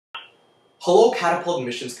Hello Catapult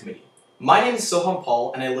Admissions Committee. My name is Sohom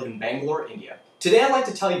Paul and I live in Bangalore, India. Today I'd like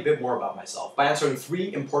to tell you a bit more about myself by answering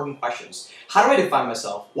three important questions. How do I define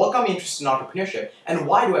myself? What got me interested in entrepreneurship? And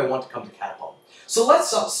why do I want to come to Catapult? So let's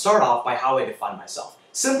start off by how I define myself.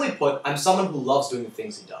 Simply put, I'm someone who loves doing the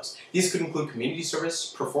things he does. These could include community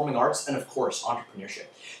service, performing arts, and of course, entrepreneurship.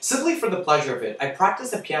 Simply for the pleasure of it, I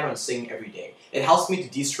practice the piano and sing every day. It helps me to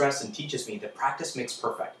de-stress and teaches me that practice makes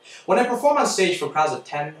perfect. When I perform on stage for crowds of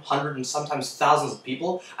 10, 100, and sometimes thousands of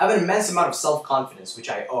people, I have an immense amount of self-confidence, which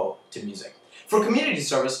I owe to music. For community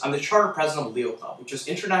service, I'm the charter president of Leo Club, which was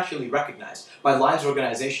internationally recognized by Lions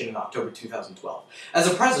Organization in October 2012. As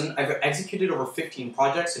a president, I've executed over 15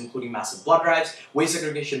 projects, including massive blood drives, waste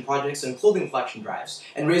segregation projects, and clothing collection drives,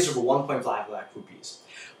 and raised over 1.5 lakh rupees.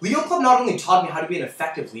 Leo Club not only taught me how to be an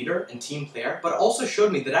effective leader and team player, but also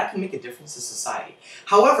showed me that I can make a difference in society.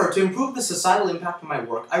 However, to improve the societal impact of my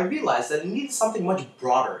work, I realized that it needed something much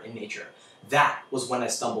broader in nature. That was when I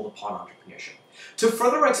stumbled upon entrepreneurship. To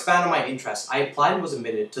further expand on my interest, I applied and was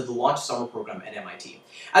admitted to the Launch Summer Program at MIT.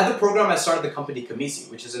 At the program, I started the company Kamisi,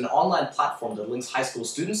 which is an online platform that links high school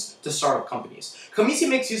students to startup companies. Kamisi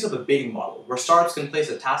makes use of a bidding model, where startups can place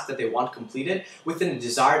a task that they want completed within a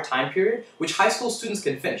desired time period, which high school students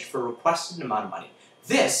can finish for a requested amount of money.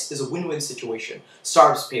 This is a win-win situation.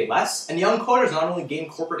 Startups pay less, and young coders not only gain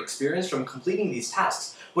corporate experience from completing these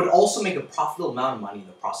tasks, but also make a profitable amount of money in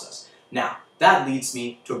the process. Now, that leads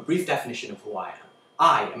me to a brief definition of who I am.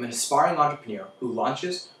 I am an aspiring entrepreneur who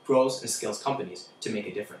launches, grows, and scales companies to make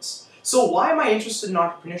a difference. So why am I interested in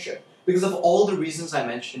entrepreneurship? Because of all the reasons I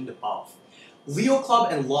mentioned above. Leo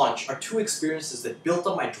Club and Launch are two experiences that built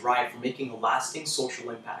up my drive for making a lasting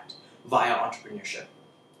social impact via entrepreneurship.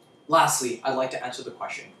 Lastly, I'd like to answer the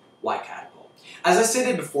question, why Catapult? As I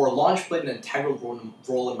stated before, Launch played an integral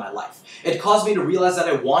role in my life. It caused me to realize that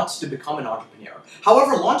I wanted to become an entrepreneur.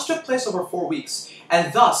 However, Launch took place over 4 weeks,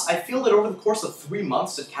 and thus, I feel that over the course of 3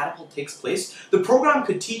 months that Catapult takes place, the program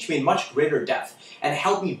could teach me in much greater depth and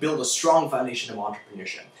help me build a strong foundation of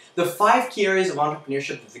entrepreneurship. The 5 key areas of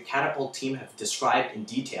entrepreneurship that the Catapult team have described in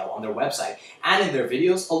detail on their website and in their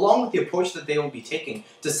videos, along with the approach that they will be taking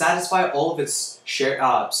to satisfy all of its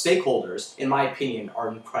stakeholders, in my opinion, are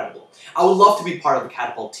incredible. I would love to be part of the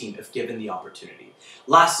Catapult team if given the opportunity.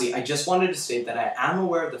 Lastly, I just wanted to state that I am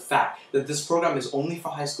aware of the fact that this program is only for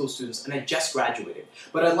high school students and I just graduated,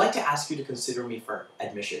 but I'd like to ask you to consider me for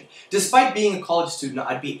admission. Despite being a college student,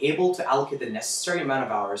 I'd be able to allocate the necessary amount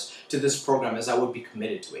of hours to this program as I would be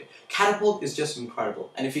committed to it. Catapult is just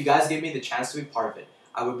incredible, and if you guys gave me the chance to be part of it,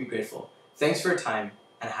 I would be grateful. Thanks for your time,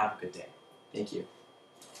 and have a good day. Thank you.